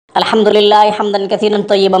अल्हम्दुलिल्लाह हम्दन कसीरन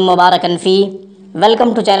तय्यबन मुबारकन फ़ी।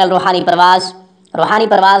 Welcome to channel रूहानी परवाज़। रूहानी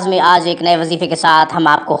परवाज़ में आज एक नए वजीफ़े के साथ हम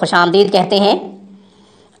आपको खुशामदीद कहते हैं।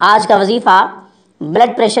 आज का वजीफ़ा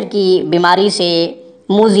ब्लड प्रेशर की बीमारी से,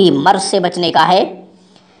 मूज़ी मर्ज़ से बचने का है।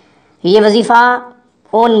 ये वजीफ़ा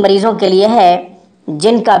उन मरीज़ों के लिए है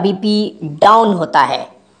जिनका बीपी डाउन होता है,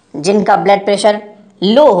 जिनका ब्लड प्रेशर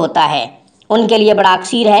लो होता है, उनके लिए बड़ा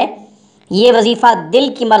अक्सीर है। ये वजीफ़ा दिल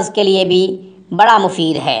की मर्ज़ के लिए भी बड़ा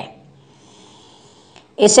मुफीद है।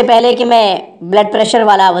 इससे पहले कि मैं ब्लड प्रेशर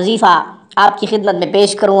वाला वजीफ़ा आपकी खिदमत में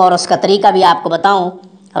पेश करूं और उसका तरीका भी आपको बताऊं,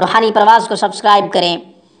 रूहानी परवाज़ को सब्सक्राइब करें,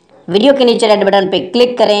 वीडियो के नीचे रेड बटन पर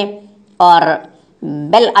क्लिक करें और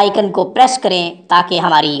बेल आइकन को प्रेस करें ताकि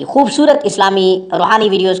हमारी खूबसूरत इस्लामी रूहानी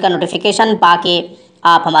वीडियोस का नोटिफिकेशन पाके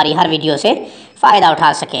आप हमारी हर वीडियो से फ़ायदा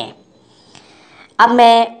उठा सकें। अब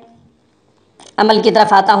मैं अमल की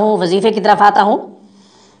तरफ आता हूँ, वजीफ़े की तरफ आता हूँ।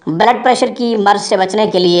 ब्लड प्रेशर की मर्ज़ से बचने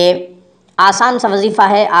के लिए आसान सा वजीफ़ा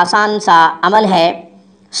है, आसान सा अमल है।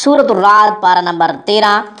 सूरत रात पारा नंबर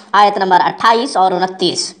 13 आयत नंबर 28 और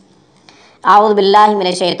 29। आऊज़ु बिल्लाहि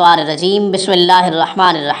मिनश शैतानिर रजीम, बिस्मिल्लाहिर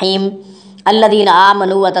रहमानिर रहीम। अल्लज़ीना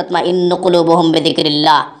आमनू व तत्मइन्नु क़ुलूबुहुम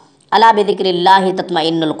बिज़िक्रिल्लाह, अला बिज़िक्रिल्लाहि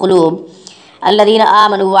तत्मइन्नुल क़ुलूब, अल्लज़ीना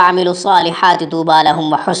आमनू व अमिलुस सालिहाति तूबा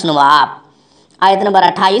लहुम व हुस्नु मआब। आयत नंबर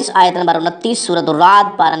 28, आयत नंबर 29, सूरत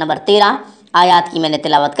रात पारा नंबर 13 आयात की मैंने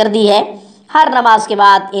तिलावत कर दी है। हर नमाज के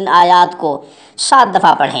बाद इन आयात को 7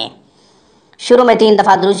 दफ़ा पढ़ें। शुरू में 3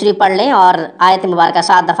 दफ़ा दुरूद शरीफ पढ़ लें और आयत मुबारक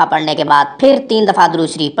 7 दफ़ा पढ़ने के बाद फिर 3 दफ़ा दुरूद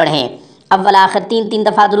शरीफ पढ़ें। अव्वल आखिर 3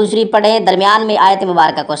 दफ़ा दुरूद शरीफ पढ़ें, दरमियान में आयत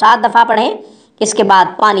मुबारक को 7 दफ़ा पढ़ें। इसके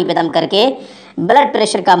बाद पानी पे दम करके ब्लड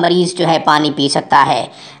प्रेशर का मरीज़ जो है पानी पी सकता है।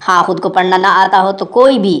 हाँ, ख़ुद को पढ़ना ना आता हो तो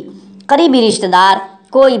कोई भी करीबी रिश्तेदार,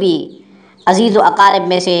 कोई भी अजीज़ व अकारिब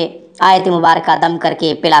में से आयत मुबारक दम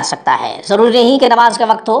करके पिला सकता है। ज़रूरी नहीं कि नमाज का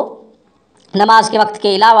वक्त हो, नमाज के वक्त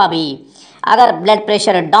के अलावा भी अगर ब्लड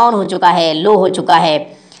प्रेशर डाउन हो चुका है, लो हो चुका है,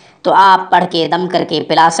 तो आप पढ़ के दम करके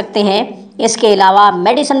पिला सकते हैं। इसके अलावा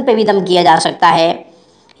मेडिसिन पे भी दम किया जा सकता है,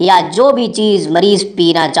 या जो भी चीज़ मरीज़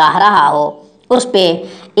पीना चाह रहा हो उस पे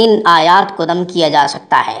इन आयात को दम किया जा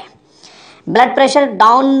सकता है। ब्लड प्रेशर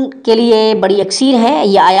डाउन के लिए बड़ी अक्सीर हैं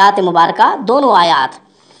ये आयात मुबारक, दोनों आयात।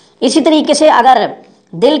 इसी तरीके से अगर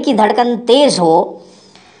दिल की धड़कन तेज़ हो,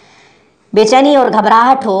 बेचैनी और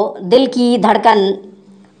घबराहट हो, दिल की धड़कन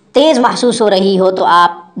तेज़ महसूस हो रही हो, तो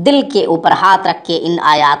आप दिल के ऊपर हाथ रख के इन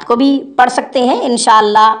आयात को भी पढ़ सकते हैं।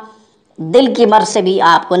 इंशाअल्लाह दिल की मर्ज़ से भी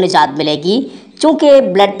आपको निजात मिलेगी, चूँकि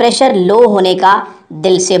ब्लड प्रेशर लो होने का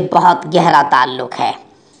दिल से बहुत गहरा ताल्लुक़ है।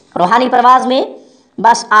 रूहानी परवाज़ में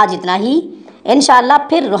बस आज इतना ही। इंशाअल्लाह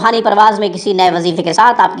फिर रूहानी परवाज़ में किसी नए वजीफ़े के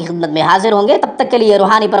साथ आपकी खिदमत में हाजिर होंगे। तब तक के लिए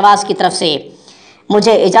रूहानी परवाज़ की तरफ से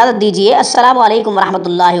मुझे इजाज़त दीजिए। अस्सलामु अलैकुम व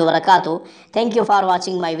रहमतुल्लाहि व बरकातुहू। Thank you for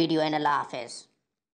watching my video and अल्लाह हाफ़िज़।